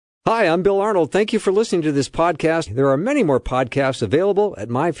Hi, I'm Bill Arnold. Thank you for listening to this podcast. There are many more podcasts available at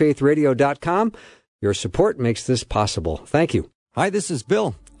myfaithradio.com. Your support makes this possible. Thank you. Hi, this is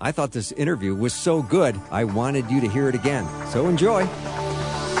Bill. I thought this interview was so good, I wanted you to hear it again. So enjoy.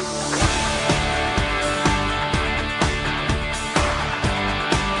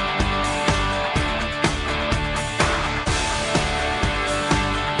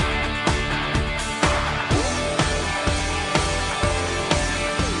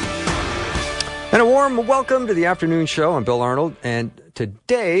 And a warm welcome to the afternoon show. I'm Bill Arnold, and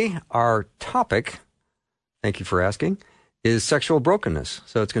today our topic, thank you for asking, is sexual brokenness.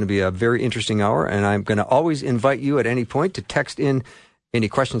 So it's going to be a very interesting hour, and I'm going to always invite you at any point to text in any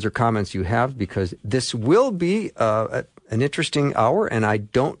questions or comments you have, because this will be an interesting hour, and I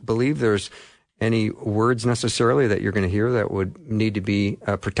don't believe there's any words necessarily that you're going to hear that would need to be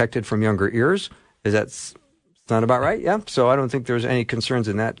protected from younger ears. Is that sound about right? Yeah. So I don't think there's any concerns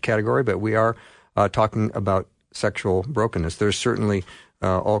in that category, but we are talking about sexual brokenness. There's certainly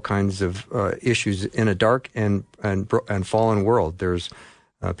all kinds of issues in a dark and fallen world. There's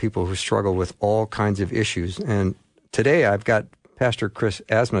people who struggle with all kinds of issues. And today I've got Pastor Chris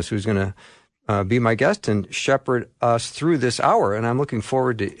Asmus, who's going to be my guest and shepherd us through this hour. And I'm looking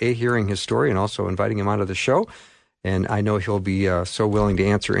forward to hearing his story and also inviting him onto the show. And I know he'll be so willing to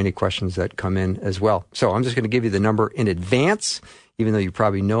answer any questions that come in as well. So I'm just going to give you the number in advance, even though you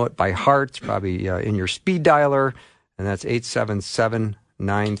probably know it by heart. It's probably in your speed dialer, and that's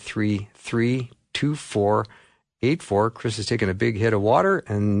 877-933-2484. Chris is taking a big hit of water,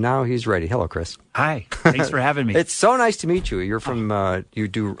 and now he's ready. Hello, Chris. Hi. Thanks for having me. It's so nice to meet you. You're from, you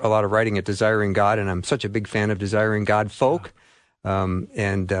do a lot of writing at Desiring God, and I'm such a big fan of Desiring God folk.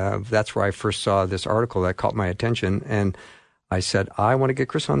 And that's where I first saw this article that caught my attention, and I said, I want to get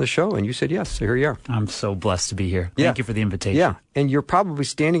Chris on the show, and you said yes, so here you are. I'm so blessed to be here. Thank you for the invitation. Yeah, and you're probably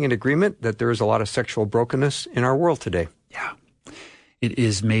standing in agreement that there is a lot of sexual brokenness in our world today. Yeah. It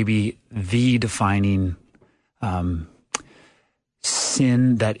is maybe the defining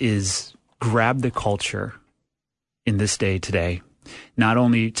sin that is grabbed the culture in this day today, not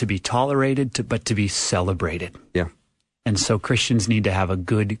only to be tolerated, but to be celebrated. Yeah. And so Christians need to have a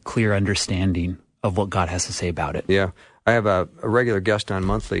good, clear understanding of what God has to say about it. Yeah. I have a regular guest on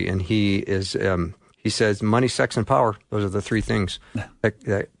monthly, and he says money, sex, and power. Those are the three things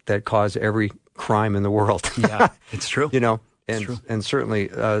that cause every crime in the world. Yeah, it's true. You know, It's true. And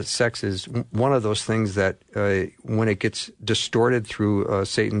certainly sex is one of those things that when it gets distorted through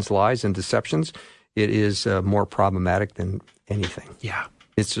Satan's lies and deceptions, it is more problematic than anything. Yeah.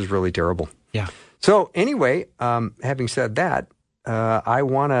 It's just really terrible. Yeah. So anyway, having said that, I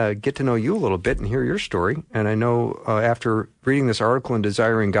want to get to know you a little bit and hear your story. And I know after reading this article in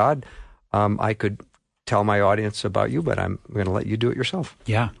Desiring God, I could tell my audience about you, but I'm going to let you do it yourself.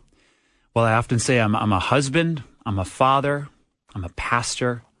 Yeah. Well, I often say I'm a husband, I'm a father, I'm a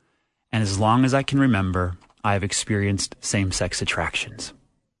pastor, and as long as I can remember, I've experienced same-sex attractions.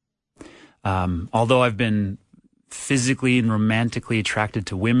 Although I've been physically and romantically attracted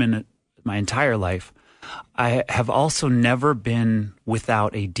to women my entire life, I have also never been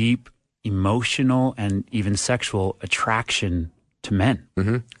without a deep emotional and even sexual attraction to men.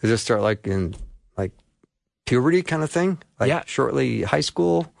 Mm-hmm. Does this start like in puberty kind of thing? Like shortly high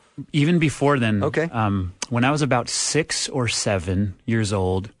school? Even before then. Okay. When I was about 6 or 7 years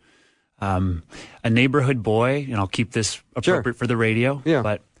old, a neighborhood boy, and I'll keep this appropriate for the radio,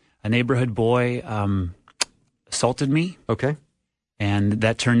 but a neighborhood boy assaulted me. Okay. And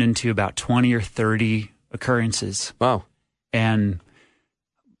that turned into about 20 or 30 occurrences. Wow. And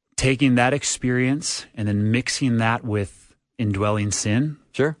taking that experience and then mixing that with indwelling sin.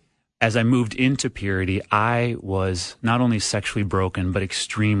 Sure. As I moved into purity, I was not only sexually broken, but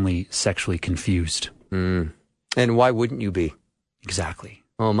extremely sexually confused. Mm. And why wouldn't you be? Exactly.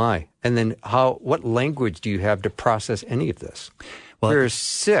 Oh, my. And then what language do you have to process any of this? Well, you're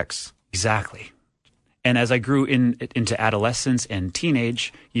 6. Exactly. And as I grew into adolescence and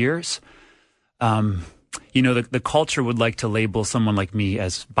teenage years, the culture would like to label someone like me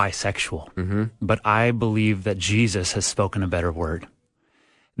as bisexual. Mm-hmm. But I believe that Jesus has spoken a better word.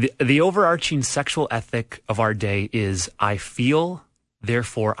 The overarching sexual ethic of our day is I feel,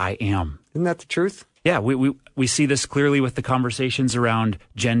 therefore I am. Isn't that the truth? Yeah, we see this clearly with the conversations around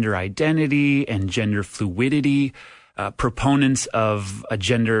gender identity and gender fluidity. Proponents of a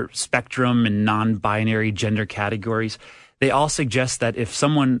gender spectrum and non-binary gender categories, they all suggest that if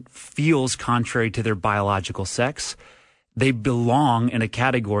someone feels contrary to their biological sex, they belong in a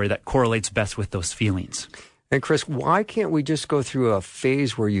category that correlates best with those feelings. And Chris, why can't we just go through a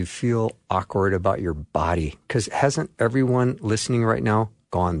phase where you feel awkward about your body? Because hasn't everyone listening right now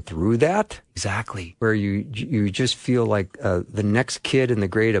gone through that. Exactly. Where you just feel like the next kid in the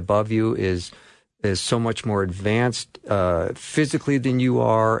grade above you is so much more advanced physically than you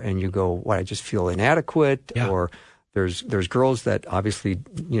are, and you go, "What? I just feel inadequate." Yeah. Or there's girls that obviously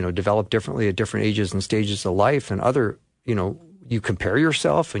develop differently at different ages and stages of life, and other you compare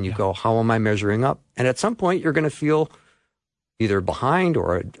yourself and you go, "How am I measuring up?" And at some point, you're going to feel either behind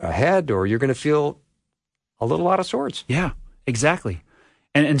or ahead, or you're going to feel a little out of sorts. Yeah, exactly.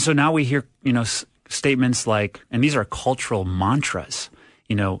 And so now we hear, statements like, and these are cultural mantras,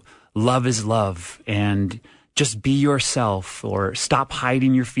 love is love, and just be yourself, or stop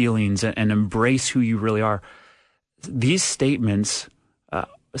hiding your feelings and embrace who you really are. These statements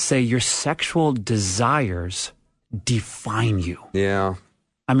say your sexual desires define you. Yeah.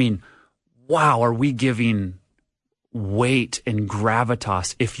 I mean, wow, are we giving weight and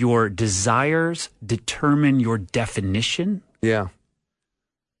gravitas if your desires determine your definition? Yeah.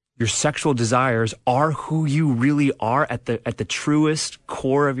 Your sexual desires are who you really are at the truest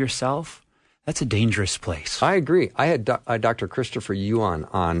core of yourself. That's a dangerous place. I agree. I had Dr. Christopher Yuan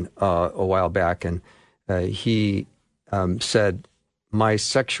on a while back, and he said my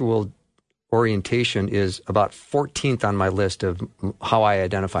sexual orientation is about 14th on my list of how I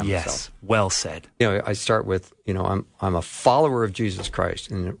identify myself. Yes, well said. I start with, I'm a follower of Jesus Christ,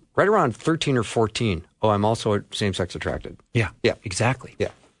 and right around 13 or 14, I'm also same-sex attracted. Yeah, yeah, exactly. Yeah.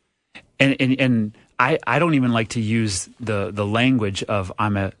 And I don't even like to use the language of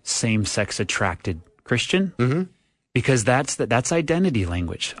I'm a same-sex attracted Christian, because that's identity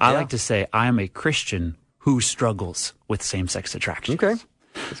language. I like to say I'm a Christian who struggles with same-sex attraction. Okay,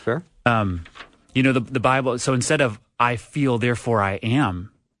 that's fair. The Bible, so instead of I feel, therefore I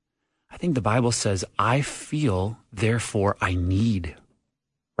am, I think the Bible says I feel, therefore I need,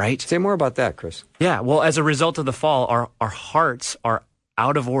 right? Say more about that, Chris. Yeah, well, as a result of the fall, our hearts are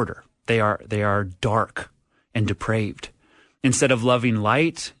out of order. They are dark and depraved. Instead of loving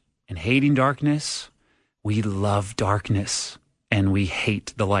light and hating darkness, we love darkness and we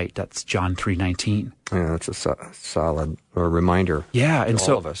hate the light. That's John 3:19. Yeah, that's a solid reminder. Yeah, and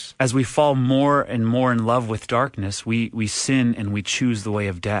so all of us. As we fall more and more in love with darkness, we sin and we choose the way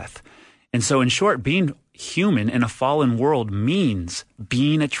of death. And so, in short, being human in a fallen world means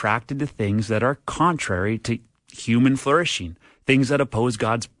being attracted to things that are contrary to human flourishing, things that oppose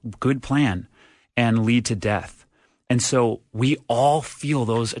God's good plan and lead to death. And so we all feel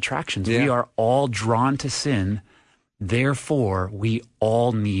those attractions. Yeah. We are all drawn to sin. Therefore, we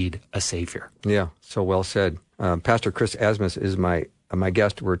all need a Savior. Yeah, so well said. Pastor Chris Asmus is my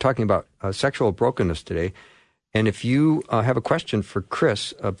guest. We're talking about sexual brokenness today. And if you have a question for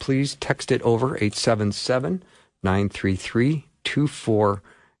Chris, please text it over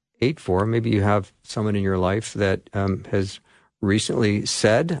 877-933-2484. Maybe you have someone in your life that has recently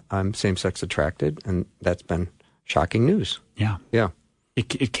said, I'm same-sex attracted, and that's been shocking news. Yeah. Yeah.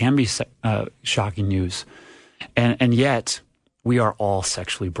 It can be shocking news. And yet, we are all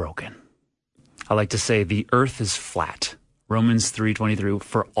sexually broken. I like to say the earth is flat. Romans 3:23,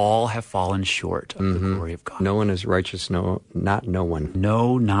 for all have fallen short of the glory of God. No one is righteous, no one. No,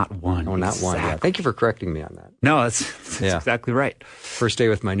 not one. No, not one. Yeah. Thank you for correcting me on that. No, that's exactly right. First day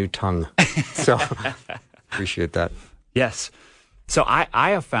with my new tongue. So, appreciate that. Yes. So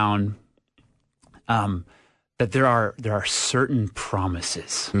I have found that there are certain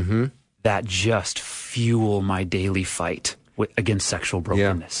promises that just fuel my daily fight against sexual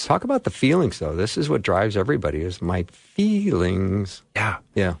brokenness. Yeah. Talk about the feelings, though. This is what drives everybody, is my feelings. Yeah.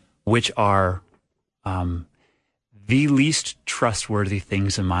 Yeah. Which are the least trustworthy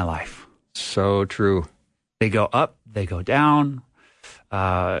things in my life. So true. They go up, they go down,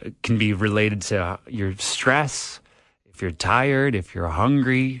 can be related to your stress, if you're tired, if you're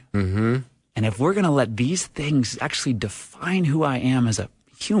hungry. Mm-hmm. And if we're going to let these things actually define who I am as a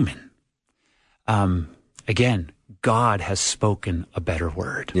human, again, God has spoken a better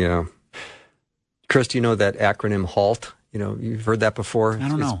word. Yeah. Chris, do you know that acronym HALT? You've heard that before? I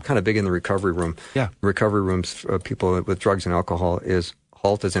don't know. It's kind of big in the recovery room. Yeah. Recovery rooms, people with drugs and alcohol,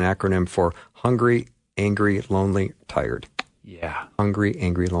 HALT is an acronym for hungry, angry, lonely, tired. Yeah. Hungry,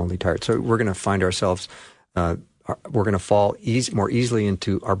 angry, lonely, tired. So we're going to find ourselves, we're going to fall more easily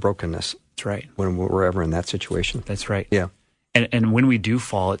into our brokenness. That's right. When we're ever in that situation. That's right. Yeah. And when we do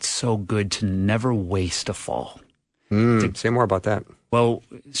fall, it's so good to never waste a fall. Say more about that. Well,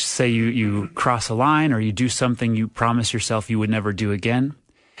 say you cross a line or you do something you promise yourself you would never do again.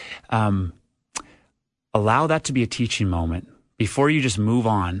 Allow that to be a teaching moment. Before you just move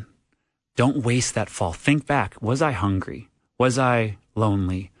on, don't waste that fall. Think back. Was I hungry? Was I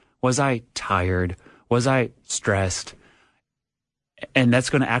lonely? Was I tired? Was I stressed? And that's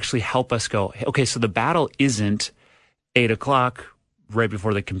going to actually help us go, okay, so the battle isn't 8 o'clock right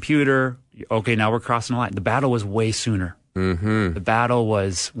before the computer. Okay, now we're crossing the line. The battle was way sooner. Mm-hmm. The battle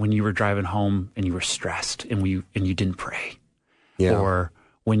was when you were driving home and you were stressed and you didn't pray. Yeah. Or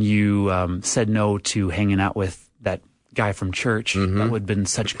when you said no to hanging out with that guy from church. Mm-hmm. That would have been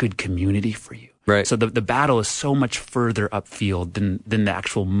such good community for you. Right. So the battle is so much further upfield than the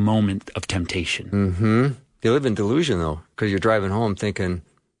actual moment of temptation. Mm-hmm. You live in delusion, though, because you're driving home thinking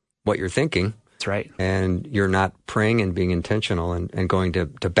what you're thinking. That's right. And you're not praying and being intentional and going to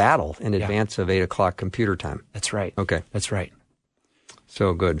battle in advance of 8 o'clock computer time. That's right. Okay. That's right.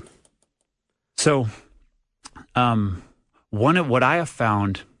 So good. So one of what I have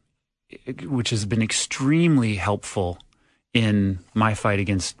found, which has been extremely helpful in my fight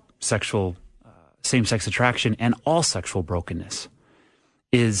against same-sex attraction and all sexual brokenness,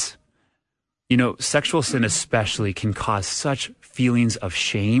 is, sexual sin especially can cause such feelings of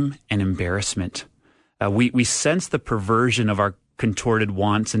shame and embarrassment. We sense the perversion of our contorted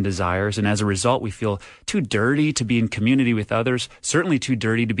wants and desires, and as a result, we feel too dirty to be in community with others, certainly too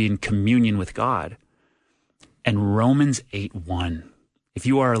dirty to be in communion with God. And Romans 8:1. If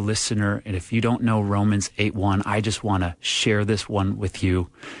you are a listener, and if you don't know Romans 8:1, I just want to share this one with you.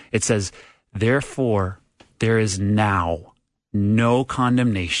 It says, "Therefore, there is now no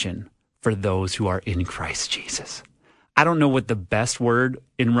condemnation for those who are in Christ Jesus." I don't know what the best word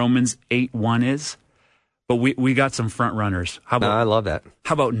in Romans 8:1 is, but we got some front runners. How about, I love that.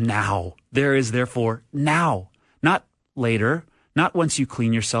 How about now? There is therefore now, not later, not once you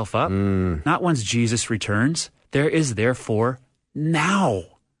clean yourself up, not once Jesus returns. There is therefore now.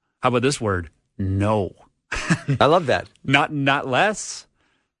 How about this word? No. I love that. Not less,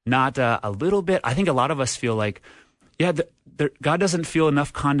 not a little bit. I think a lot of us feel like, God doesn't feel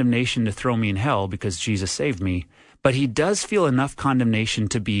enough condemnation to throw me in hell because Jesus saved me, but he does feel enough condemnation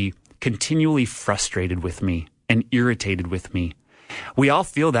to be continually frustrated with me and irritated with me. We all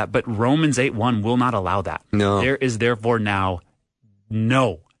feel that, but Romans 8:1 will not allow that. No. There is therefore now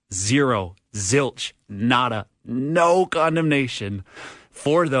no, zero, zilch, nada, no condemnation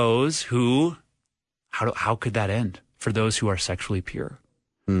for those who, how could that end? For those who are sexually pure.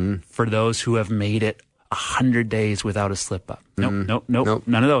 Mm. For those who have made it 100 days without a slip up. Nope,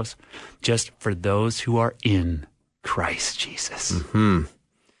 none of those. Just for those who are in Christ Jesus. Mm-hmm.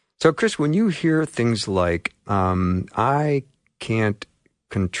 So, Chris, when you hear things like, I can't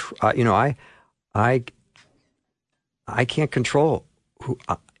control, I can't control who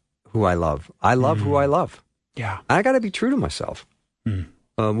I love. I love who I love. Yeah. I got to be true to myself. Mm.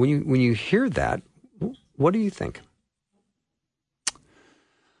 When you hear that, what do you think?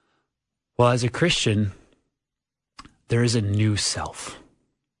 Well, as a Christian, there is a new self.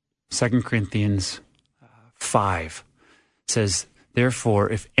 2 Corinthians 5 says, "Therefore,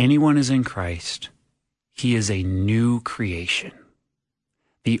 if anyone is in Christ, he is a new creation.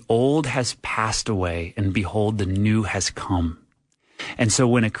 The old has passed away, and behold, the new has come." And so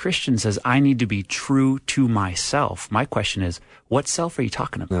when a Christian says, I need to be true to myself, my question is, what self are you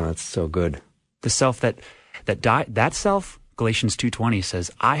talking about? No, that's so good. The self that died, that self, Galatians 2:20 says,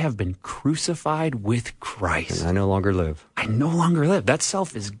 I have been crucified with Christ. And I no longer live. I no longer live. That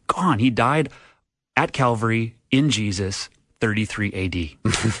self is gone. He died at Calvary in Jesus, 33 AD.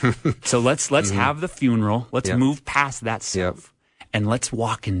 So let's have the funeral. Let's move past that self. And let's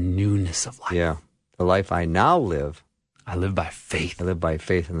walk in newness of life. Yeah. The life I now live, I live by faith. I live by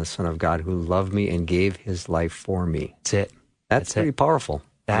faith in the Son of God who loved me and gave his life for me. That's it. That's pretty powerful.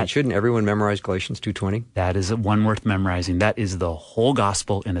 And shouldn't everyone memorize Galatians 2:20? That is one worth memorizing. That is the whole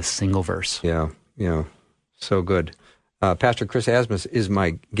gospel in a single verse. Yeah. So good. Pastor Chris Asmus is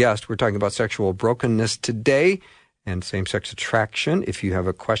my guest. We're talking about sexual brokenness today and same-sex attraction. If you have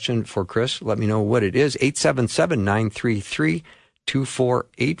a question for Chris, let me know what it is.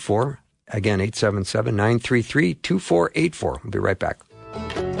 877-933-2484. Again, 877-933-2484. We'll be right back.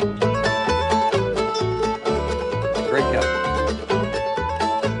 Great guest.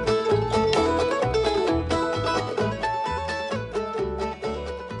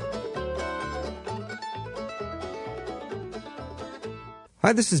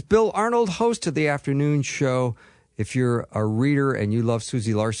 Hi, this is Bill Arnold, host of the afternoon show. If you're a reader and you love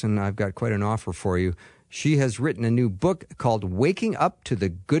Susie Larson, I've got quite an offer for you. She has written a new book called Waking Up to the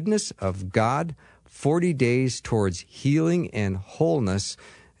Goodness of God, 40 Days Towards Healing and Wholeness.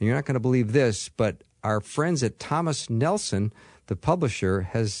 And you're not going to believe this, but our friends at Thomas Nelson, the publisher,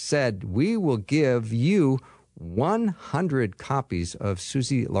 has said we will give you 100 copies of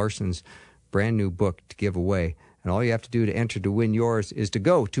Susie Larson's brand new book to give away. And all you have to do to enter to win yours is to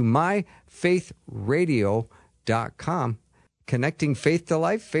go to myfaithradio.com. Connecting faith to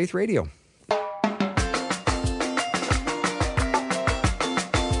life, Faith Radio.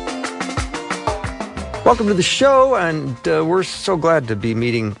 Welcome to the show, and we're so glad to be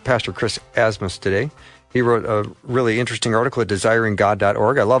meeting Pastor Chris Asmus today. He wrote a really interesting article at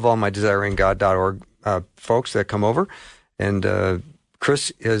desiringgod.org. I love all my desiringgod.org folks that come over. And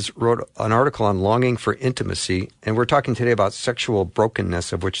Chris has wrote an article on longing for intimacy, and we're talking today about sexual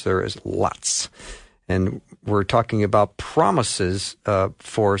brokenness, of which there is lots. And we're talking about promises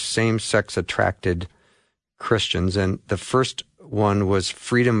for same-sex attracted Christians. And the first one was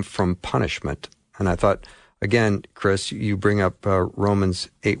freedom from punishment. And I thought, again, Chris, you bring up Romans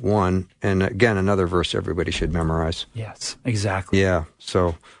 8:1, and again, another verse everybody should memorize. Yes, exactly. Yeah.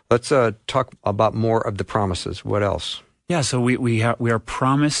 So let's talk about more of the promises. What else? Yeah, so we are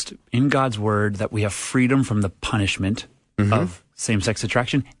promised in God's word that we have freedom from the punishment of same-sex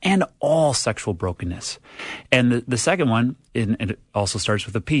attraction and all sexual brokenness. And the second one, it also starts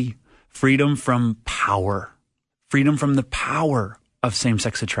with a P, freedom from power. Freedom from the power of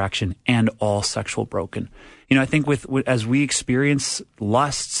same-sex attraction and all sexual broken. You know, I think with as we experience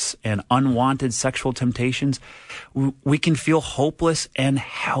lusts and unwanted sexual temptations, we can feel hopeless and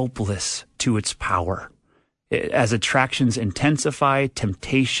helpless to its power. As attractions intensify,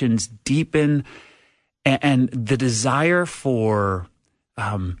 temptations deepen, and the desire for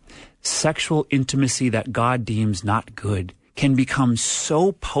sexual intimacy that God deems not good can become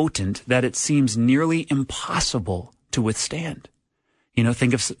so potent that it seems nearly impossible to withstand. You know,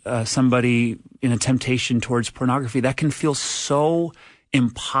 think of somebody in a temptation towards pornography. That can feel so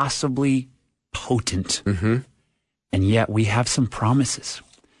impossibly potent. And yet we have some promises.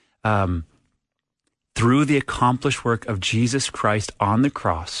 Through the accomplished work of Jesus Christ on the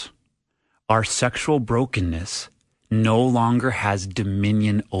cross, our sexual brokenness no longer has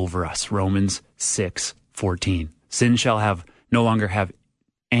dominion over us. Romans 6:14. Sin shall no longer have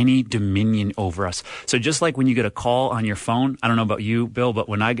any dominion over us. So just like when you get a call on your phone, I don't know about you, Bill, but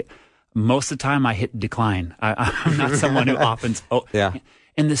when most of the time I hit decline. I'm not someone who often. Yeah.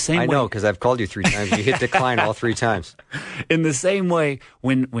 In the same way, I know, because I've called you 3 times. You hit decline all 3 times. In the same way,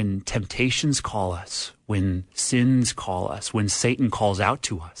 when temptations call us, when sins call us, when Satan calls out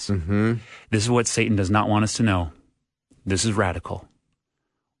to us, this is what Satan does not want us to know. This is radical.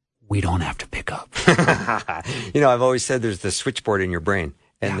 We don't have to pick up. You know, I've always said there's the switchboard in your brain.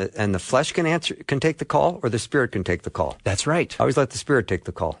 And the flesh can take the call, or the spirit can take the call. That's right. I always let the spirit take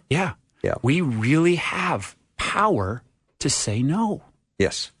the call. Yeah. We really have power to say no.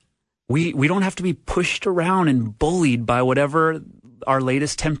 Yes. We don't have to be pushed around and bullied by whatever our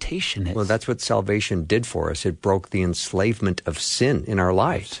latest temptation is. Well, that's what salvation did for us. It broke the enslavement of sin in our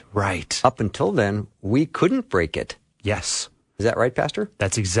lives. Right. Up until then, we couldn't break it. Yes. Is that right, Pastor?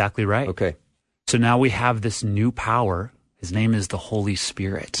 That's exactly right. Okay. So now we have this new power. His name is the Holy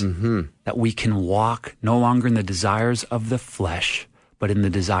Spirit, that we can walk no longer in the desires of the flesh, but in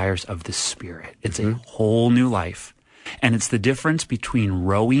the desires of the Spirit. It's a whole new life. And it's the difference between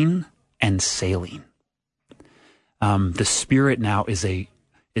rowing and sailing. The Spirit now is a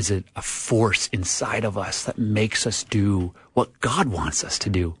force inside of us that makes us do what God wants us to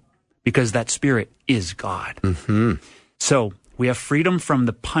do, because that Spirit is God. So we have freedom from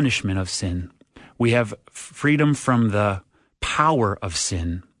the punishment of sin. We have freedom from the power of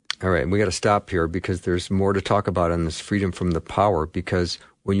sin. All right, we got to stop here because there's more to talk about on this freedom from the power. Because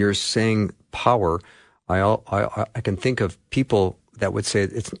when you're saying power, I can think of people that would say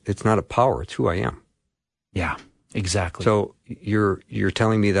it's not a power; it's who I am. Yeah, exactly. So you're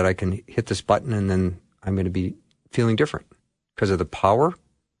telling me that I can hit this button and then I'm going to be feeling different because of the power.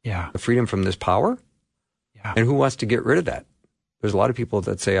 Yeah, the freedom from this power. Yeah, and who wants to get rid of that? There's a lot of people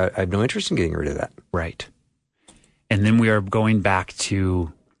that say I have no interest in getting rid of that. Right. And then we are going back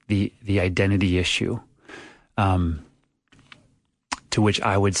to the identity issue, to which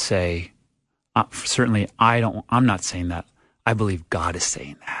I would say, certainly I'm not saying that. I believe God is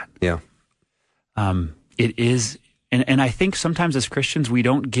saying that. Yeah. It is, and I think sometimes as Christians we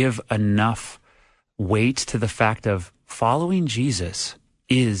don't give enough weight to the fact of following Jesus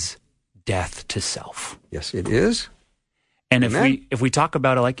is death to self. Yes, it is. And if we talk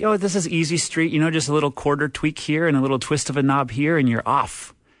about it like, oh, this is easy street, just a little quarter tweak here and a little twist of a knob here and you're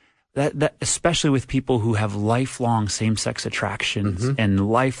off. That especially with people who have lifelong same-sex attractions and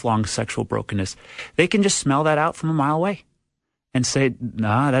lifelong sexual brokenness, they can just smell that out from a mile away and say,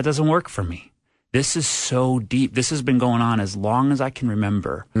 nah, that doesn't work for me. This is so deep. This has been going on as long as I can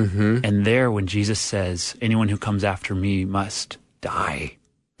remember. And there, when Jesus says, anyone who comes after me must die.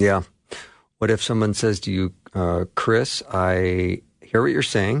 Yeah. What if someone says to you, Chris, I hear what you're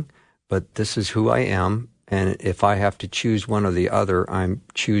saying, but this is who I am, And if I have to choose one or the other, I'm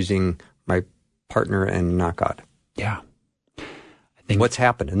choosing my partner and not God. Yeah. I think What's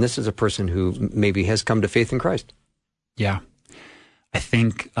happened? And this is a person who maybe has come to faith in Christ. Yeah. I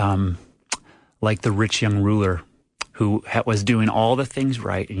think like the rich young ruler who was doing all the things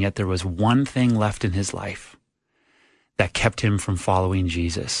right, and yet there was one thing left in his life that kept him from following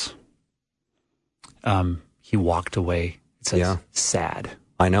Jesus. He walked away. It says, sad.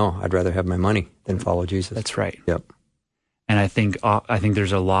 I know. I'd rather have my money than follow Jesus. That's right. Yep. And I think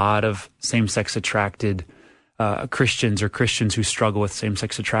there's a lot of same-sex attracted Christians or Christians who struggle with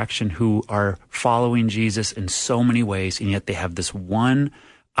same-sex attraction who are following Jesus in so many ways, and yet they have this one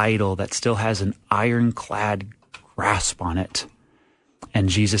idol that still has an ironclad grasp on it. And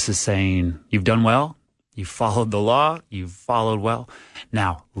Jesus is saying, you've done well. You've followed the law. You've followed well.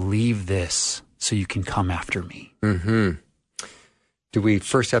 Now leave this so you can come after me. Mm-hmm. Do we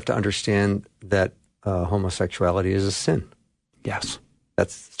first have to understand that homosexuality is a sin? Yes.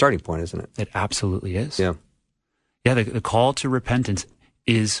 That's the starting point, isn't it? It absolutely is. Yeah. Yeah, the call to repentance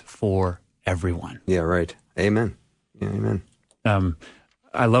is for everyone. Yeah, right. Amen. Yeah, amen.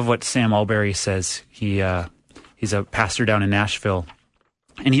 I love what Sam Alberry says. He's a pastor down in Nashville,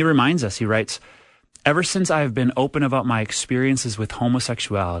 and he reminds us, he writes, ever since I have been open about my experiences with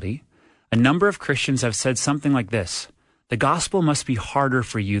homosexuality, a number of Christians have said something like this: the gospel must be harder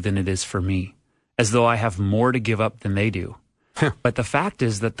for you than it is for me, as though I have more to give up than they do. But the fact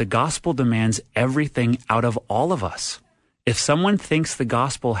is that the gospel demands everything out of all of us. If someone thinks the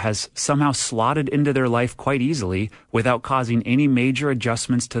gospel has somehow slotted into their life quite easily without causing any major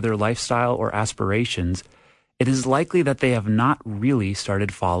adjustments to their lifestyle or aspirations, it is likely that they have not really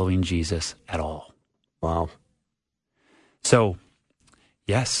started following Jesus at all. Wow. So,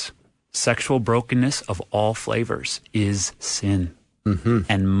 yes, sexual brokenness of all flavors is sin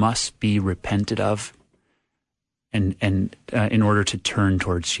and must be repented of and in order to turn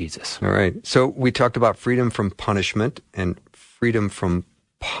towards Jesus. All right. So we talked about freedom from punishment and freedom from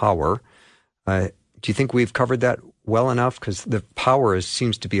power. Do you think we've covered that well enough? Because the power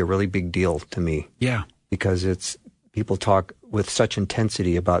seems to be a really big deal to me. Yeah. Because people talk with such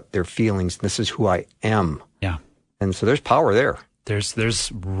intensity about their feelings. This is who I am. Yeah. And so there's power there.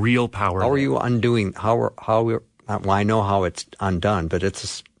 There's real power. How are you undoing? Well, I know how it's undone, but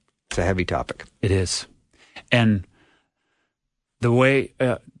it's a heavy topic. It is. And the way,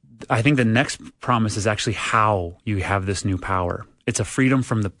 I think the next promise is actually how you have this new power. It's a freedom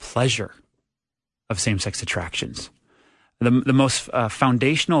from the pleasure of same-sex attractions. The most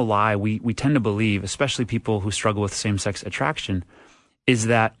foundational lie we tend to believe, especially people who struggle with same-sex attraction, is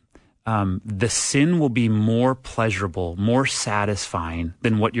that the sin will be more pleasurable, more satisfying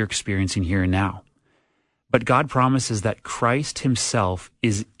than what you're experiencing here and now. But God promises that Christ himself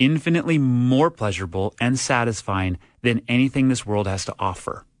is infinitely more pleasurable and satisfying than anything this world has to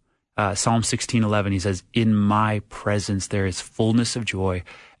offer. Psalm 16:11, he says, in my presence there is fullness of joy.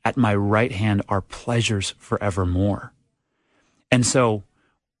 At my right hand are pleasures forevermore. And so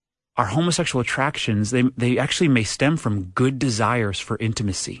our homosexual attractions, they actually may stem from good desires for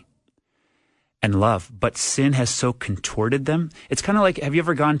intimacy and love, but sin has so contorted them. It's kind of like, have you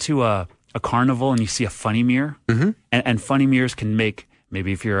ever gone to a carnival and you see a funny mirror? Mm-hmm. And funny mirrors can make,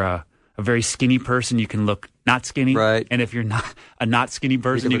 maybe if you're a very skinny person, you can look not skinny. Right. And if you're not a not skinny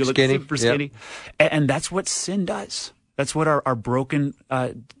person, you can look super skinny. Yep. And that's what sin does. That's what our broken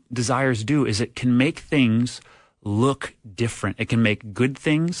desires do, is it can make things look different. It can make good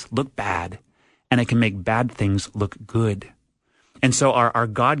things look bad, and it can make bad things look good. And so our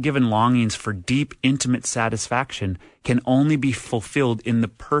God-given longings for deep, intimate satisfaction can only be fulfilled in the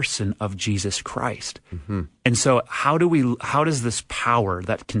person of Jesus Christ. Mm-hmm. And so how does this power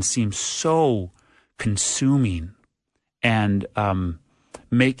that can seem so consuming and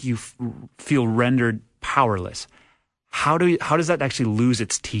make you feel rendered powerless, how does that actually lose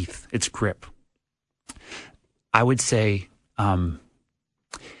its teeth, its grip? I would say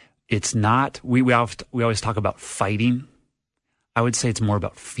it's not, we always talk about fighting. I would say it's more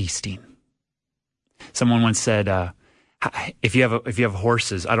about feasting. Someone once said, if you have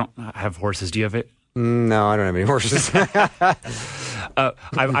horses, I don't have horses. Do you have it? No, I don't have any horses.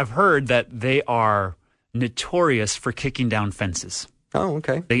 I've heard that they are notorious for kicking down fences. Oh,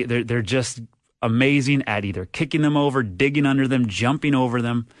 okay. They're just amazing at either kicking them over, digging under them, jumping over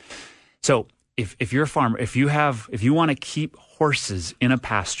them. So if you're a farmer, if you want to keep horses in a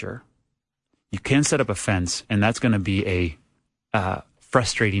pasture, you can set up a fence, and that's going to be a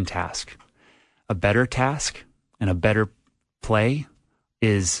frustrating task. A better task and a better play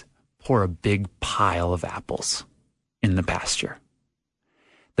is pour a big pile of apples in the pasture.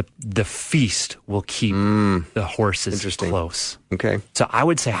 the feast will keep the horses close. Okay. So I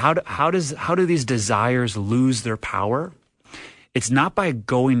would say, how do these desires lose their power? It's not by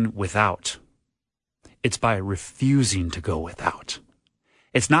going without. It's by refusing to go without.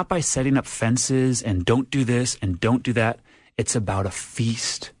 It's not by setting up fences and don't do this and don't do that. It's about a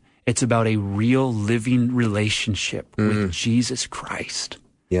feast. It's about a real living relationship with Jesus Christ.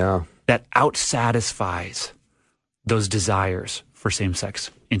 Yeah. That outsatisfies those desires for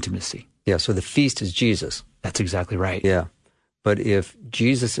same-sex intimacy. Yeah, so the feast is Jesus. That's exactly right. Yeah. But if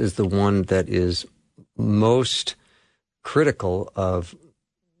Jesus is the one that is most critical of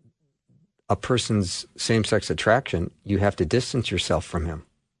a person's same-sex attraction, you have to distance yourself from him.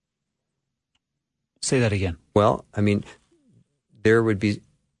 Say that again. Well, I mean, there would be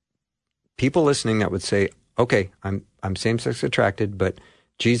people listening that would say, okay, I'm same-sex attracted, but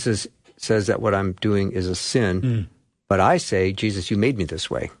Jesus says that what I'm doing is a sin. But I say, Jesus, you made me this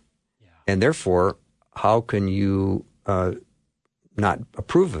way. Yeah. And therefore, how can you not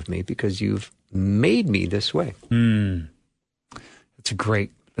approve of me because you've made me this way?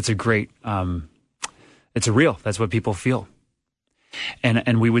 That's what people feel.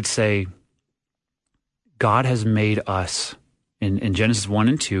 And we would say, God has made us, in Genesis 1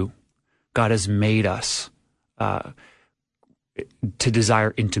 and 2, God has made us to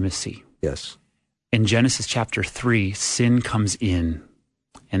desire intimacy. Yes. In Genesis chapter 3, sin comes in.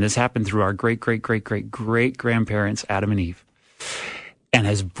 And this happened through our great-great-great-great-great-grandparents, Adam and Eve, and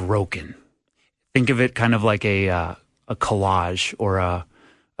has broken. Think of it kind of like a collage or a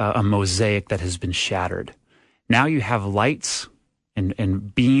mosaic that has been shattered. Now you have lights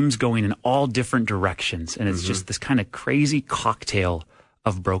and beams going in all different directions, and it's just this kind of crazy cocktail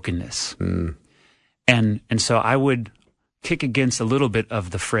of brokenness. And so I would kick against a little bit of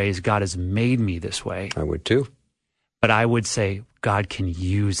the phrase, God has made me this way. I would too. But I would say God can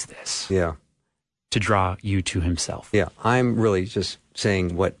use this to draw you to himself. Yeah, I'm really just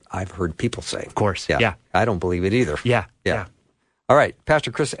saying what I've heard people say. Of course, yeah. I don't believe it either. Yeah. All right,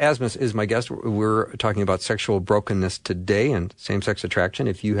 Pastor Chris Asmus is my guest. We're talking about sexual brokenness today and same-sex attraction.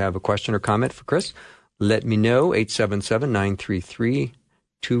 If you have a question or comment for Chris, let me know,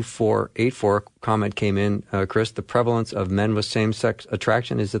 877-933-2484. Comment came in, Chris, the prevalence of men with same-sex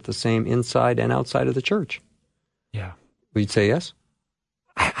attraction, is it the same inside and outside of the church? Yeah. Would you say yes?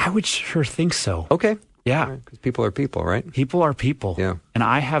 I would sure think so. Okay. Yeah. Because right. People are people, right? People are people. Yeah. And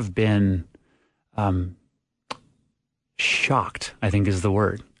I have been shocked, I think is the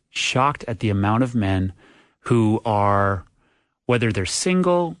word, shocked at the amount of men who are, whether they're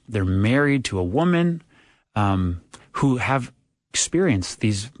single, they're married to a woman, who have experienced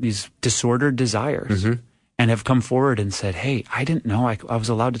these disordered desires and have come forward and said, hey, I didn't know I was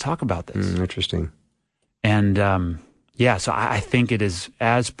allowed to talk about this. Interesting. And so I think it is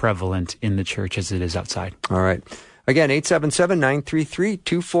as prevalent in the church as it is outside. All right. Again,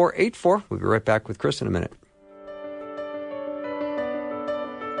 877-933-2484. We'll be right back with Chris in a minute.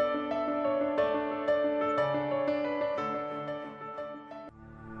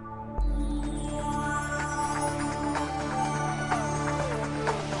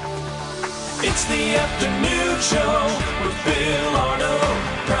 It's the afternoon show with Bill Arnold.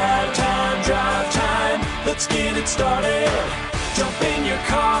 Prime time, drive time. Let's get it started. Jump in your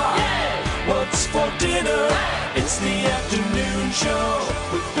car. Yeah. What's for dinner? Hey. It's the afternoon show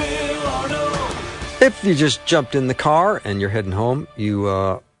with Bill Arnold. If you just jumped in the car and you're heading home,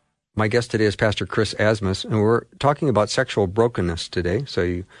 my guest today is Pastor Chris Asmus, and we're talking about sexual brokenness today.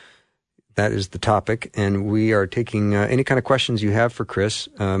 So that is the topic, and we are taking any kind of questions you have for Chris.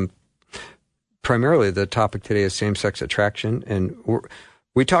 Primarily, the topic today is same-sex attraction, and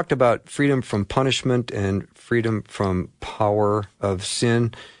we talked about freedom from punishment and freedom from power of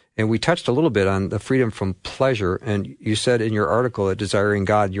sin, and we touched a little bit on the freedom from pleasure, and you said in your article at Desiring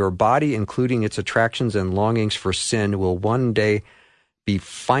God, your body, including its attractions and longings for sin, will one day be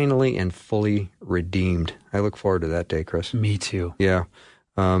finally and fully redeemed. I look forward to that day, Chris. Me too. Yeah.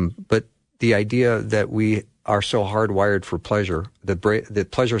 But the idea that we are so hardwired for pleasure, the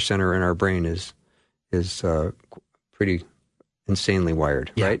pleasure center in our brain is pretty insanely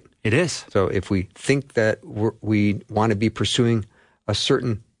wired, right? It is. So if we think that we want to be pursuing a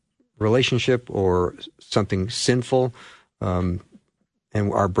certain relationship or something sinful, and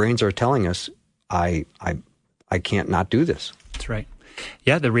our brains are telling us, I can't not do this. That's right.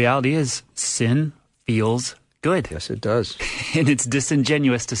 Yeah, the reality is sin feels good. Yes, it does. And it's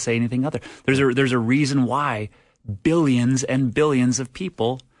disingenuous to say anything other. There's a reason why billions and billions of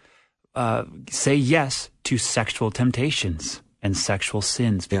people say yes to sexual temptations and sexual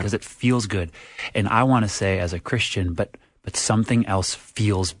sins because it feels good. And I want to say as a Christian, but but something else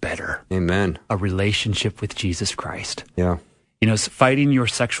feels better. Amen. A relationship with Jesus Christ. Yeah. You know, fighting your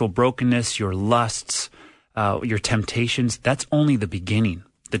sexual brokenness, your lusts, your temptations, that's only the beginning.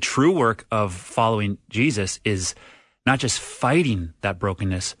 The true work of following Jesus is not just fighting that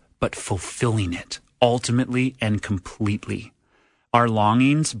brokenness, but fulfilling it ultimately and completely. Our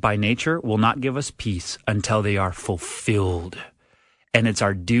longings by nature will not give us peace until they are fulfilled. And it's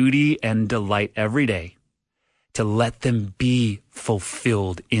our duty and delight every day to let them be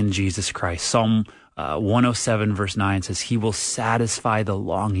fulfilled in Jesus Christ. Psalm 107 verse 9 says, He will satisfy the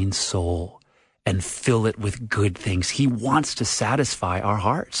longing soul and fill it with good things. He wants to satisfy our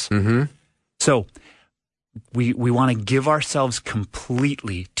hearts. Mm-hmm. So we want to give ourselves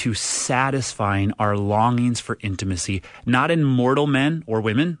completely to satisfying our longings for intimacy, not in mortal men or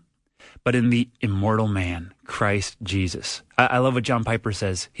women, but in the immortal man, Christ Jesus. I love what John Piper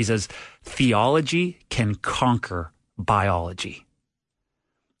says. He says, theology can conquer biology.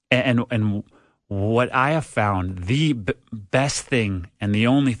 And what I have found, the best thing and the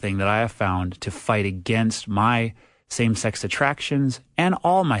only thing that I have found to fight against my same-sex attractions and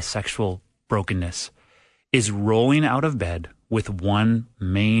all my sexual brokenness is rolling out of bed with one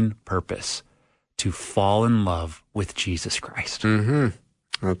main purpose, to fall in love with Jesus Christ. Mm-hmm.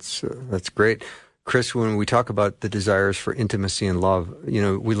 That's great. Chris, when we talk about the desires for intimacy and love, you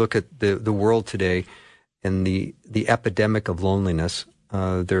know, we look at the world today and the epidemic of loneliness.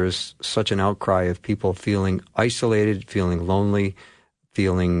 There's such an outcry of people feeling isolated, feeling lonely,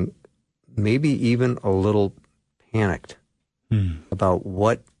 feeling maybe even a little panicked about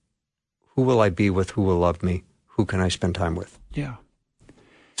who will I be with, who will love me, who can I spend time with? Yeah.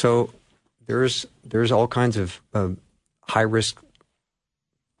 So there's all kinds of high-risk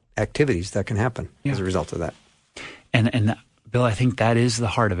activities that can happen as a result of that. And Bill, I think that is the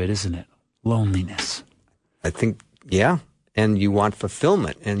heart of it, isn't it? Loneliness. I think, yeah. And you want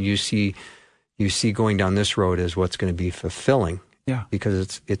fulfillment, and you see going down this road as what's going to be fulfilling. Yeah.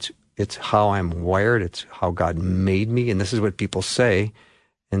 Because it's how I'm wired, it's how God made me, and this is what people say.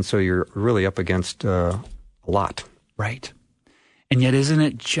 And so you're really up against a lot. Right. And yet, isn't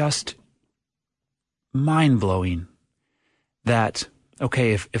it just mind-blowing that,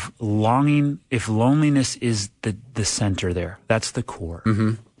 okay, if loneliness is the center there, that's the core,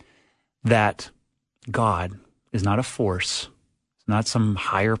 that God is not a force, it's not some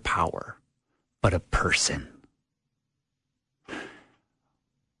higher power, but a person.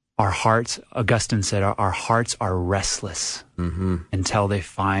 Our hearts, Augustine said, our hearts are restless until they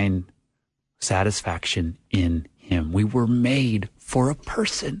find satisfaction in Him. We were made for a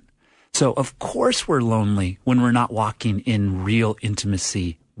person. So, of course, we're lonely when we're not walking in real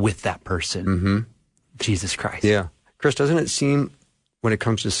intimacy with that person, Jesus Christ. Yeah. Chris, doesn't it seem when it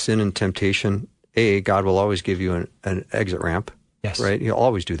comes to sin and temptation, God will always give you an exit ramp. Yes. Right? He'll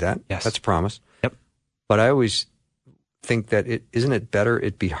always do that. Yes. That's a promise. Yep. But I always think that isn't it better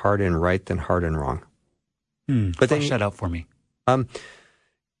it be hard and right than hard and wrong? But flesh that out for me.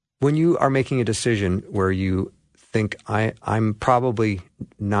 When you are making a decision where you think I'm probably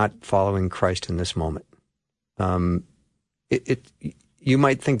not following Christ in this moment, you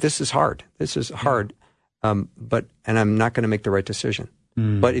might think this is hard. This is hard, and I'm not going to make the right decision.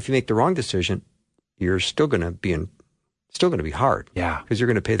 But if you make the wrong decision, you're still going to be hard. Yeah, because you're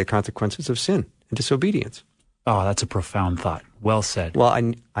going to pay the consequences of sin and disobedience. Oh, that's a profound thought. Well said. Well,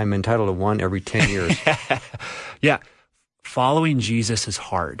 I'm entitled to one every 10 years. Yeah. Following Jesus is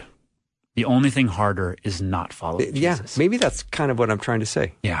hard. The only thing harder is not following Jesus. Maybe that's kind of what I'm trying to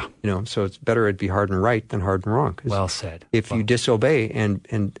say. Yeah. So it's better it'd be hard and right than hard and wrong. Well said. If you disobey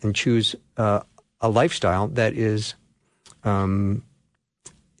and choose a lifestyle that is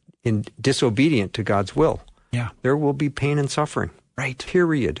disobedient to God's will, there will be pain and suffering. Right.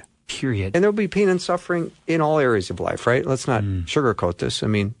 Period. And there'll be pain and suffering in all areas of life, right? Let's not sugarcoat this. I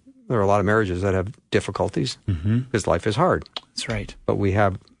mean, there are a lot of marriages that have difficulties because life is hard. That's right. But we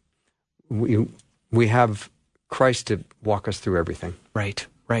have Christ to walk us through everything. Right.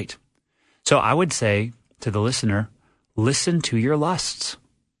 So I would say to the listener, listen to your lusts.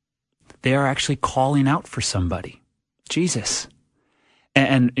 They are actually calling out for somebody, Jesus.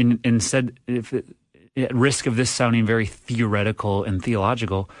 And instead, at risk of this sounding very theoretical and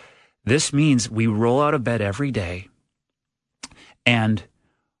theological, this means we roll out of bed every day and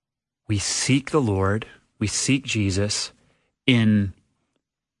we seek the Lord, we seek Jesus in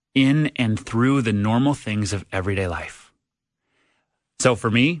and through the normal things of everyday life. So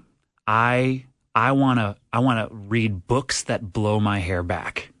for me, I want to read books that blow my hair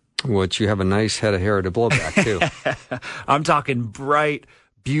back. Which you have a nice head of hair to blow back too. I'm talking bright,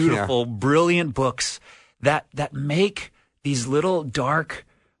 beautiful, brilliant books that make these little dark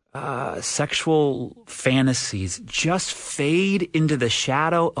sexual fantasies just fade into the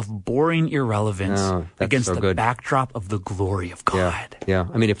shadow of boring irrelevance against so the backdrop of the glory of God. Yeah.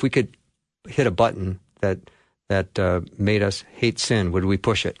 I mean, if we could hit a button that made us hate sin, would we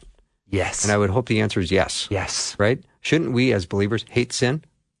push it? Yes. And I would hope the answer is yes. Yes. Right? Shouldn't we as believers hate sin?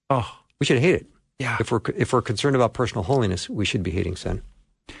 Oh. We should hate it. Yeah. If we're concerned about personal holiness, we should be hating sin.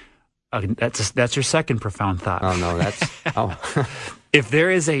 That's your second profound thought. Oh no, that's If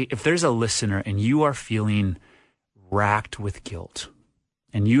there's a listener and you are feeling racked with guilt,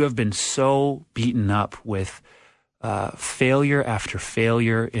 and you have been so beaten up with failure after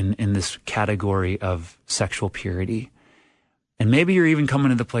failure in this category of sexual purity, and maybe you're even coming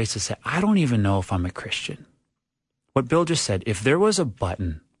to the place to say, I don't even know if I'm a Christian. What Bill just said, if there was a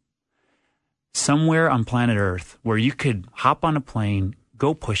button somewhere on planet Earth where you could hop on a plane,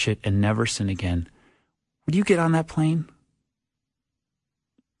 go push it, and never sin again, would you get on that plane?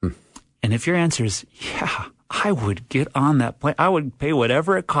 And if your answer is, yeah, I would get on that plane. I would pay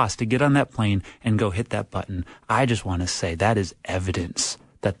whatever it costs to get on that plane and go hit that button. I just want to say that is evidence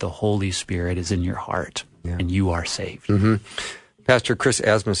that the Holy Spirit is in your heart and you are saved. Mm-hmm. Pastor Chris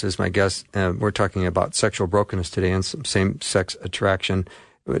Asmus is my guest. We're talking about sexual brokenness today and some same-sex attraction.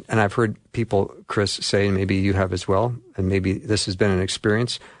 And I've heard people, Chris, say, and maybe you have as well, and maybe this has been an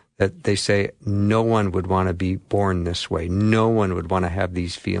experience, that they say no one would want to be born this way. No one would want to have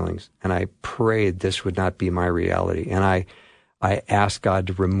these feelings. And I prayed this would not be my reality. And I asked God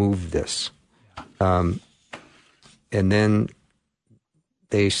to remove this. And then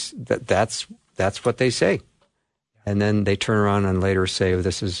that's what they say. And then they turn around and later say,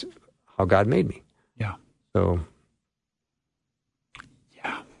 this is how God made me. Yeah. So.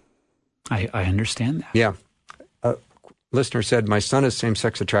 Yeah. I understand that. Yeah. Listener said, my son is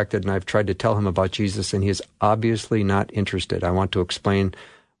same-sex attracted, and I've tried to tell him about Jesus, and he is obviously not interested. I want to explain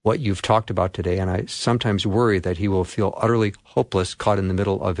what you've talked about today, and I sometimes worry that he will feel utterly hopeless, caught in the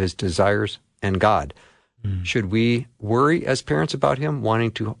middle of his desires and God. Should we worry as parents about him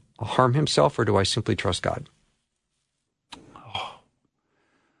wanting to harm himself, or do I simply trust God? Oh,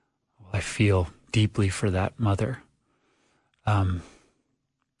 well, I feel deeply for that mother.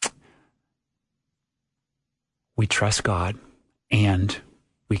 We trust God, and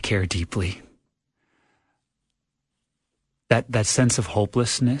we care deeply. That sense of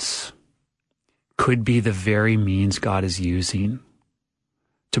hopelessness could be the very means God is using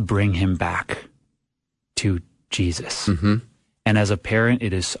to bring him back to Jesus. Mm-hmm. And as a parent,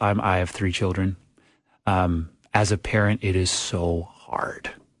 I have 3 children. As a parent, it is so hard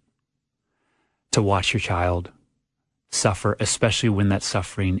to watch your child suffer, especially when that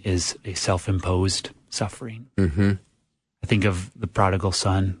suffering is a self-imposed suffering. Mm-hmm. I think of the prodigal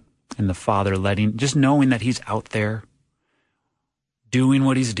son and the father just knowing that he's out there doing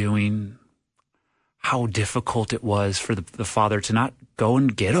what he's doing, how difficult it was for the father to not go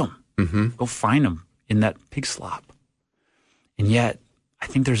and get him, go find him in that pig slop. And yet, I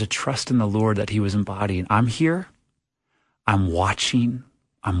think there's a trust in the Lord that he was embodying. I'm here, I'm watching,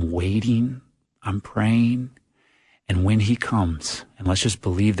 I'm waiting, I'm praying. And when he comes, and let's just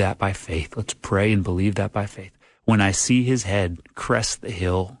believe that by faith, let's pray and believe that by faith. When I see his head crest the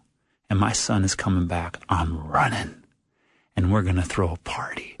hill and my son is coming back, I'm running and we're going to throw a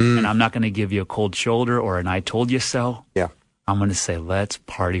party. And I'm not going to give you a cold shoulder or an I told you so. Yeah. I'm going to say, let's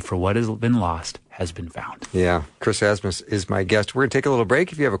party, for what has been lost has been found. Yeah. Chris Asmus is my guest. We're going to take a little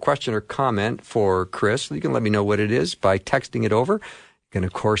break. If you have a question or comment for Chris, you can let me know what it is by texting it over. Can,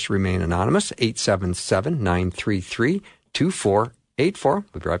 of course, remain anonymous, 877-933-2484. We'll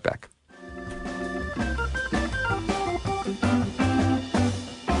be right back.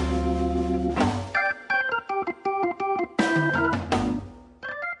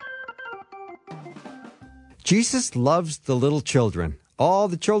 Jesus loves the little children, all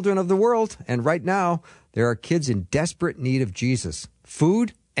the children of the world, and right now there are kids in desperate need of Jesus,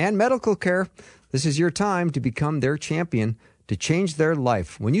 food, and medical care. This is your time to become their champion, to change their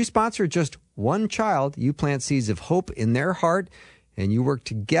life. When you sponsor just one child, you plant seeds of hope in their heart, and you work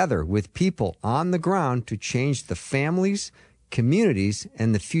together with people on the ground to change the families, communities,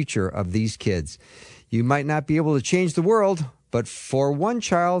 and the future of these kids. You might not be able to change the world, but for one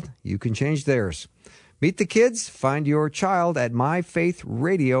child, you can change theirs. Meet the kids. Find your child at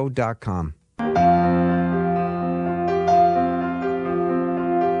myfaithradio.com.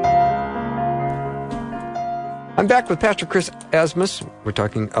 I'm back with Pastor Chris Asmus. We're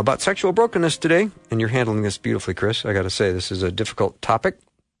talking about sexual brokenness today, and you're handling this beautifully, Chris. I got to say, this is a difficult topic,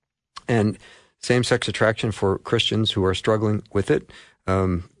 and same-sex attraction for Christians who are struggling with it.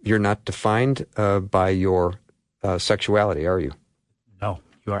 You're not defined by your sexuality, are you? No,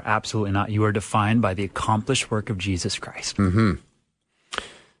 you are absolutely not. You are defined by the accomplished work of Jesus Christ. Mm-hmm.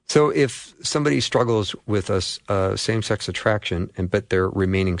 So if somebody struggles with a same-sex attraction, but they're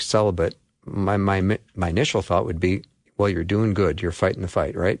remaining celibate, my initial thought would be, well, you're doing good. You're fighting the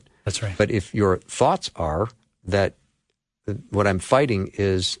fight, right? That's right. But if your thoughts are that what I'm fighting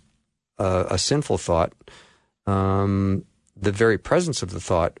is a sinful thought, the very presence of the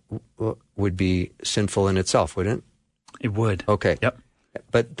thought would be sinful in itself, wouldn't it? It would. Okay. Yep.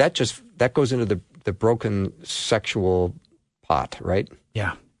 But that goes into the broken sexual pot, right?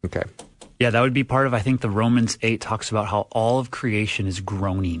 Yeah. Okay. Yeah, that would be part of, I think, the Romans 8 talks about how all of creation is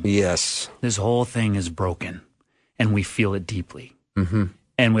groaning. Yes. This whole thing is broken, and we feel it deeply. Mm-hmm.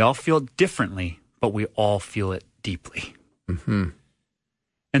 And we all feel it differently, but we all feel it deeply. Mm-hmm.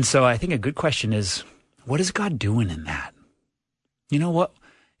 And so I think a good question is, what is God doing in that? You know,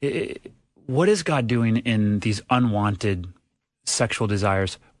 what is God doing in these unwanted sexual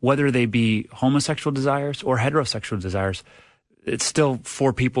desires, whether they be homosexual desires or heterosexual desires? It's still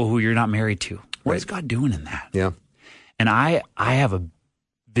for people who you're not married to. What is God doing in that? Yeah. And I have a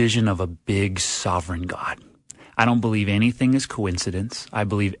vision of a big sovereign God. I don't believe anything is coincidence. I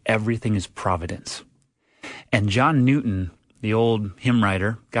believe everything is providence. And John Newton, the old hymn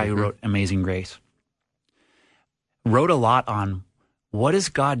writer, guy who wrote Amazing Grace, wrote a lot on what is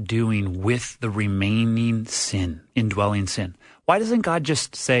God doing with the remaining sin, indwelling sin. Why doesn't God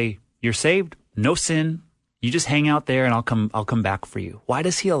just say, you're saved, no sin, you just hang out there and I'll come back for you? Why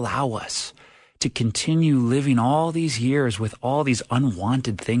does he allow us to continue living all these years with all these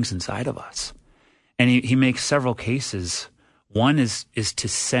unwanted things inside of us? And he makes several cases. One is to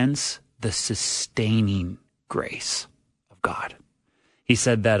sense the sustaining grace of God. He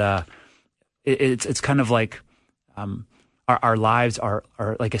said that it's kind of like our lives are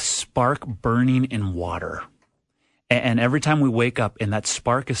like a spark burning in water. And every time we wake up and that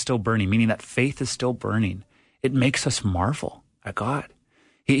spark is still burning, meaning that faith is still burning, it makes us marvel at God.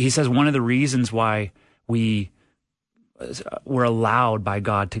 He says one of the reasons why we're allowed by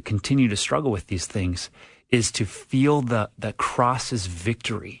God to continue to struggle with these things is to feel the cross's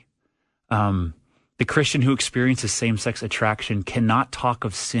victory. The Christian who experiences same-sex attraction cannot talk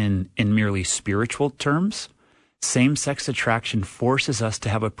of sin in merely spiritual terms. Same-sex attraction forces us to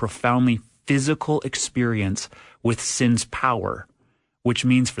have a profoundly physical experience with sin's power, which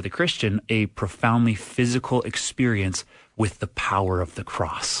means for the Christian, a profoundly physical experience with the power of the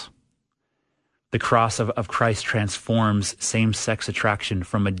cross. The cross of Christ transforms same-sex attraction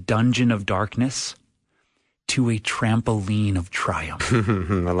from a dungeon of darkness to a trampoline of triumph.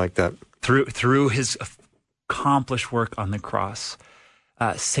 I like that. Through his accomplished work on the cross,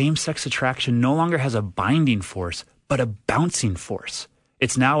 same-sex attraction no longer has a binding force, but a bouncing force.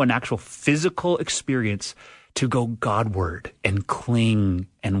 It's now an actual physical experience to go Godward and cling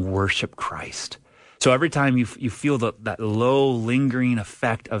and worship Christ. So every time you feel that low, lingering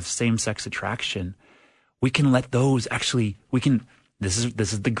effect of same-sex attraction, we can let those this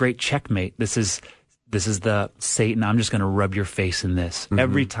is the great checkmate. This is the Satan, I'm just going to rub your face in this. Mm-hmm.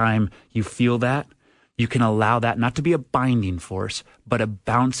 Every time you feel that, you can allow that not to be a binding force, but a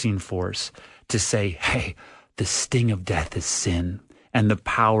bouncing force to say, hey, the sting of death is sin, and the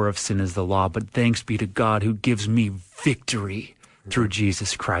power of sin is the law. But thanks be to God who gives me victory through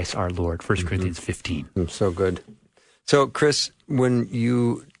Jesus Christ our Lord. 1 Corinthians 15. So good. So, Chris, when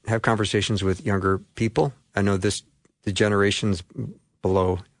you have conversations with younger people, I know the generations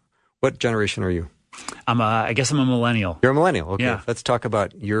below, what generation are you? I guess I'm a millennial. You're a millennial. Okay. Yeah. Let's talk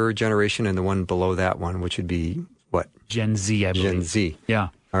about your generation and the one below that one, which would be what? Gen Z, I believe. Gen Z. Yeah.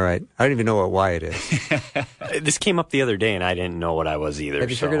 All right. I don't even know what Y it is. This came up the other day, and I didn't know what I was either. Have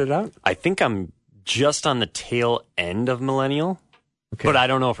you figured it out? I think I'm just on the tail end of millennial, but I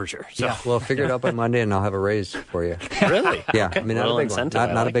don't know for sure. So. Yeah. Well, figure it out by Monday, and I'll have a raise for you. Really? Yeah. Okay. I mean, not a big one.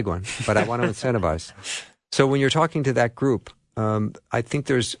 Not a big one, but I want to incentivize. So when you're talking to that group, I think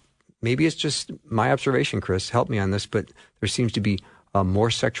maybe it's just my observation, Chris, help me on this, but there seems to be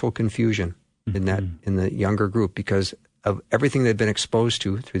more sexual confusion in the younger group because of everything they've been exposed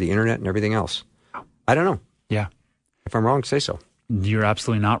to through the internet and everything else. I don't know. Yeah. If I'm wrong, say so. You're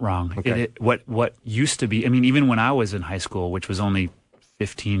absolutely not wrong. Okay. What used to be, I mean, even when I was in high school, which was only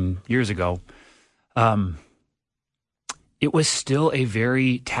 15 years ago, it was still a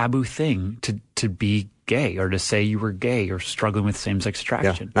very taboo thing to be gay or to say you were gay or struggling with same-sex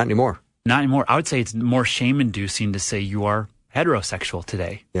attraction. Yeah, not anymore. Not anymore. I would say it's more shame-inducing to say you are heterosexual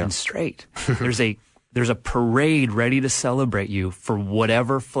today and straight. There's a parade ready to celebrate you for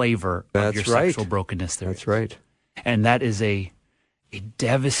whatever flavor of your sexual brokenness there is. That's right. And that is a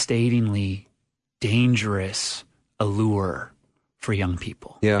devastatingly dangerous allure for young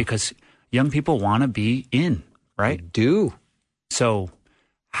people. Yeah. Because young people want to be in, right? They do. So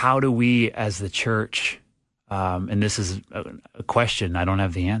how do we as the church, and this is a question, I don't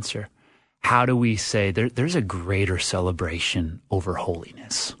have the answer, how do we say there's a greater celebration over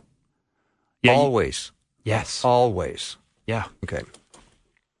holiness? Yeah, Always. Yes. Always. Yeah. Okay.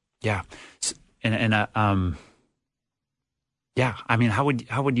 Yeah. Yeah. I mean, how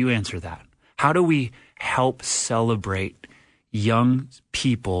would you answer that? How do we help celebrate young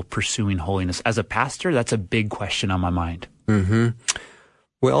people pursuing holiness? As a pastor, that's a big question on my mind. Mm-hmm.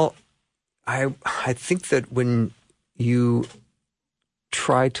 Well, I think that when you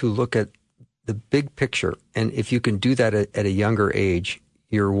try to look at the big picture, and if you can do that at a younger age,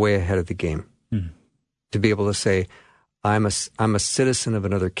 you're way ahead of the game. Mm. To be able to say, I'm a citizen of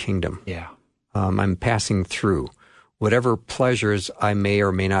another kingdom. Yeah. I'm passing through. Whatever pleasures I may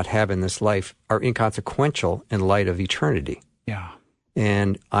or may not have in this life are inconsequential in light of eternity. Yeah.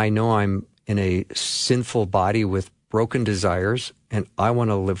 And I know I'm in a sinful body with broken desires, and I want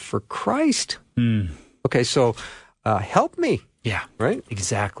to live for Christ. Mm. Okay, so help me. Yeah. Right?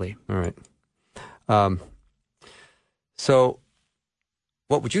 Exactly. All right. So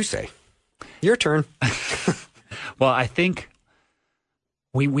what would you say? Your turn. Well, I think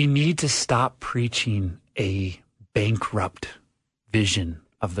we need to stop preaching a bankrupt vision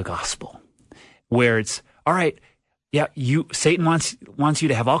of the gospel, where it's all right. Yeah, Satan wants you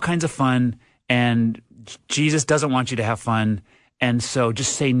to have all kinds of fun, and Jesus doesn't want you to have fun, and so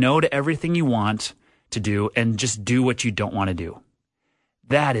just say no to everything you want to do, and just do what you don't want to do.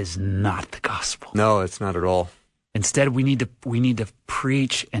 That is not the gospel. No, it's not at all. Instead, we need to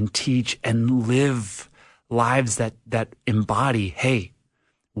preach and teach and live lives that embody, hey,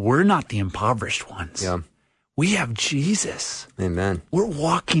 we're not the impoverished ones. Yeah. We have Jesus. Amen. We're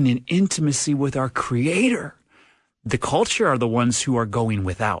walking in intimacy with our Creator. The culture are the ones who are going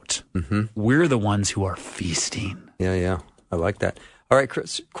without. Mm-hmm. We're the ones who are feasting. Yeah. I like that. All right,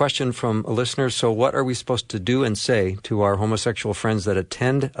 Chris, question from a listener. So what are we supposed to do and say to our homosexual friends that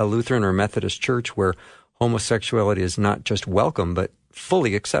attend a Lutheran or Methodist church where homosexuality is not just welcome, but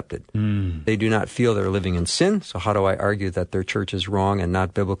fully accepted? They do not feel they're living in sin. So how do I argue that their church is wrong and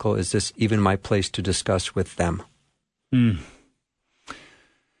not biblical? Is this even my place to discuss with them? Well,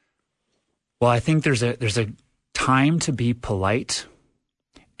 I think there's a time to be polite.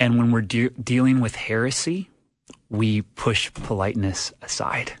 And when we're dealing with heresy, we push politeness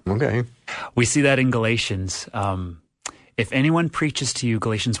aside. Okay. We see that in Galatians. If anyone preaches to you,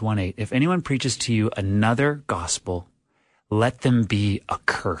 Galatians 1:8, if anyone preaches to you another gospel, let them be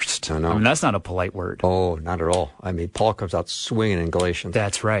accursed. I know. I mean, that's not a polite word. Oh, not at all. I mean, Paul comes out swinging in Galatians.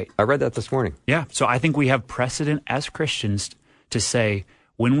 That's right. I read that this morning. Yeah. So I think we have precedent as Christians to say,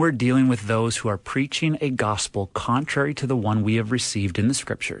 when we're dealing with those who are preaching a gospel contrary to the one we have received in the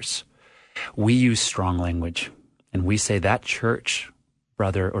scriptures, we use strong language. And we say that church,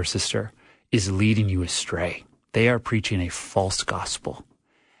 brother or sister, is leading you astray. They are preaching a false gospel.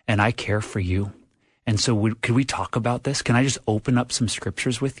 And I care for you. And so could we talk about this? Can I just open up some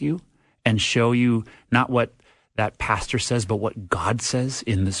scriptures with you and show you not what that pastor says, but what God says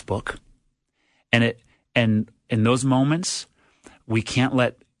in this book? And in those moments, we can't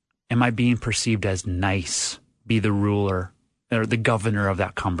let, am I being perceived as nice, be the ruler or the governor of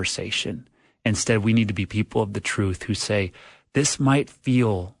that conversation? Instead, we need to be people of the truth who say, this might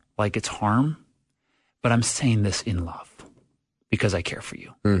feel like it's harm, but I'm saying this in love because I care for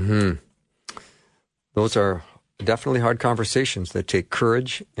you. Mm-hmm. Those are definitely hard conversations that take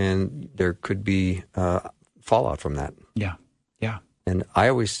courage, and there could be fallout from that. Yeah. And I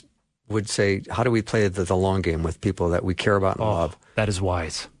always would say, how do we play the long game with people that we care about and love? That is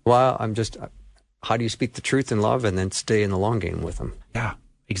wise. Well, how do you speak the truth in love and then stay in the long game with them? Yeah,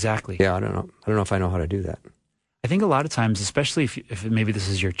 exactly. Yeah, I don't know if I know how to do that. I think a lot of times, especially if maybe this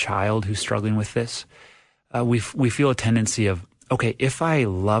is your child who's struggling with this, we feel a tendency of, okay, if I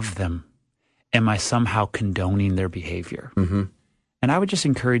love them, am I somehow condoning their behavior? Mm-hmm. And I would just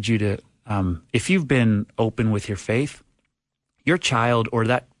encourage you to, if you've been open with your faith, your child or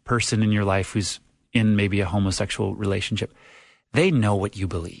that person in your life who's in maybe a homosexual relationship, they know what you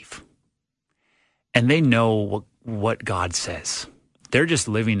believe. And they know what God says. They're just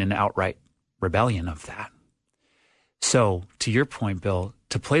living in outright rebellion of that. So to your point, Bill,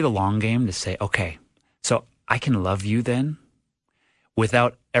 to play the long game, to say, okay, so I can love you then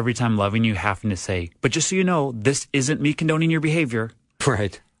without every time loving you having to say, but just so you know, this isn't me condoning your behavior.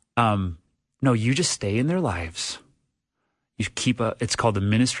 Right. No, you just stay in their lives. You it's called the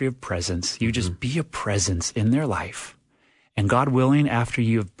ministry of presence. You just be a presence in their life. And God willing, after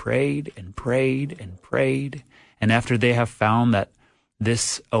you have prayed and prayed and prayed And after they have found that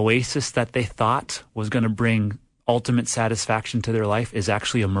this oasis that they thought was going to bring ultimate satisfaction to their life is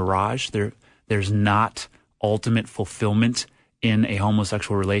actually a mirage, there's not ultimate fulfillment in a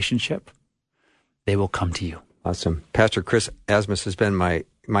homosexual relationship, they will come to you. Awesome. Pastor Chris Asmus has been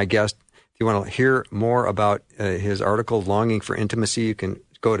my guest. If you want to hear more about his article, Longing for Intimacy, you can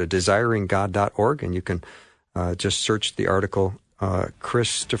go to desiringgod.org, and you can just search the article,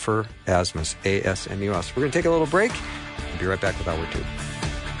 Christopher Asmus, A-S-M-U-S. We're going to take a little break. We'll be right back with Hour 2.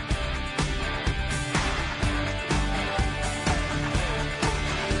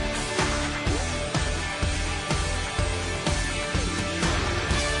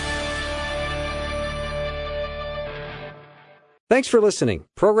 Thanks for listening.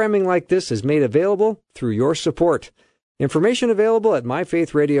 Programming like this is made available through your support. Information available at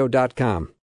myfaithradio.com.